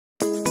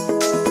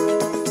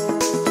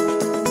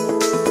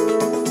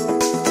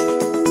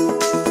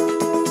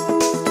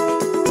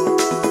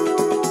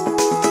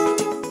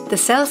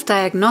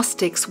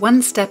self-diagnostics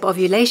One Step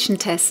Ovulation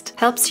Test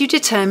helps you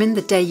determine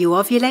the day you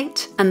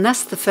ovulate and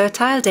thus the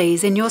fertile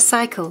days in your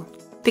cycle.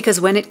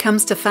 Because when it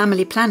comes to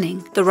family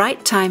planning, the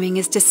right timing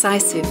is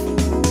decisive.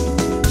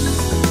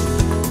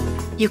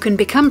 You can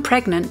become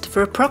pregnant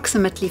for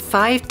approximately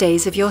 5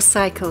 days of your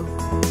cycle.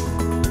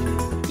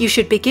 You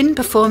should begin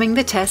performing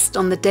the test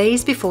on the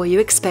days before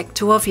you expect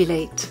to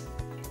ovulate.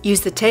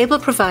 Use the table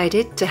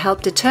provided to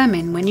help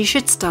determine when you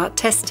should start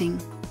testing.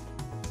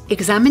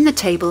 Examine the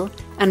table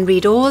and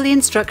read all the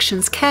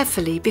instructions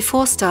carefully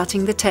before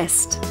starting the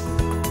test.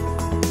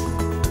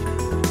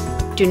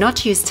 Do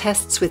not use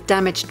tests with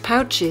damaged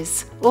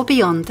pouches or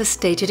beyond the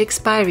stated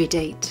expiry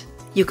date.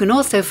 You can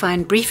also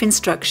find brief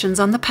instructions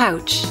on the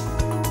pouch.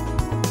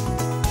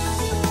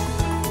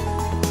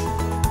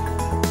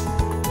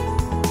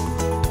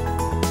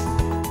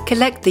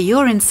 Collect the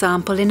urine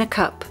sample in a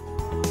cup.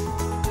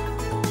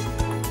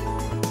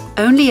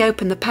 Only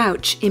open the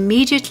pouch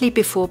immediately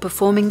before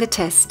performing the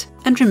test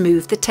and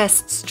remove the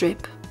test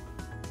strip.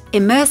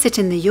 Immerse it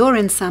in the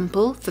urine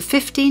sample for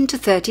 15 to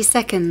 30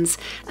 seconds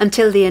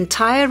until the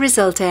entire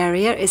result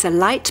area is a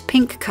light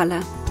pink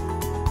colour.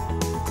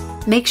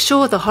 Make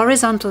sure the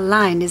horizontal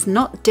line is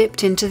not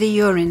dipped into the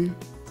urine.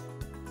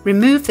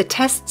 Remove the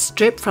test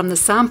strip from the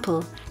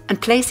sample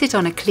and place it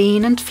on a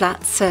clean and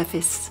flat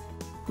surface.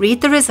 Read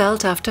the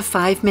result after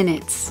 5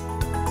 minutes.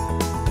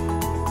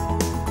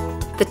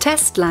 The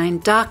test line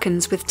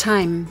darkens with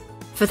time.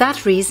 For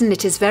that reason,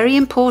 it is very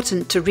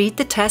important to read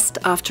the test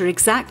after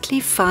exactly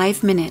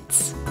 5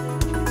 minutes.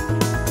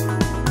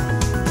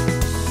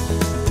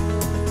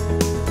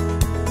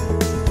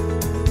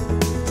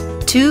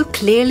 Two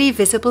clearly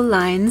visible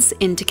lines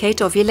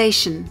indicate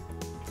ovulation.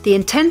 The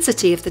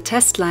intensity of the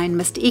test line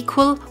must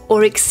equal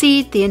or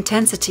exceed the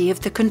intensity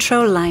of the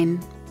control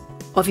line.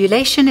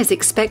 Ovulation is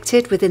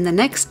expected within the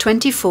next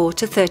 24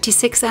 to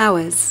 36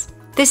 hours.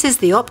 This is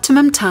the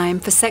optimum time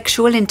for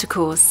sexual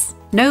intercourse.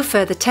 No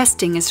further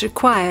testing is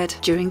required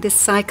during this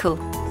cycle.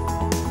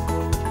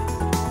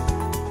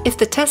 If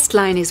the test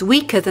line is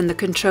weaker than the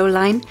control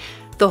line,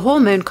 the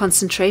hormone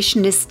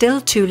concentration is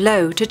still too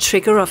low to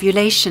trigger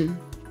ovulation.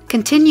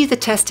 Continue the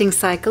testing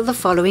cycle the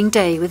following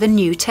day with a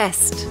new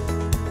test.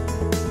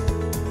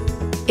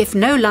 If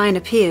no line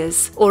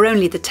appears, or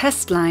only the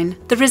test line,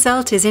 the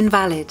result is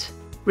invalid.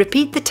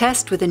 Repeat the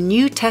test with a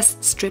new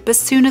test strip as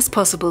soon as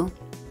possible.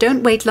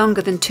 Don't wait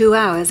longer than 2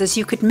 hours as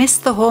you could miss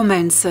the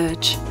hormone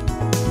surge.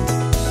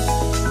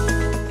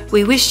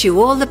 We wish you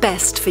all the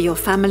best for your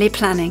family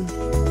planning.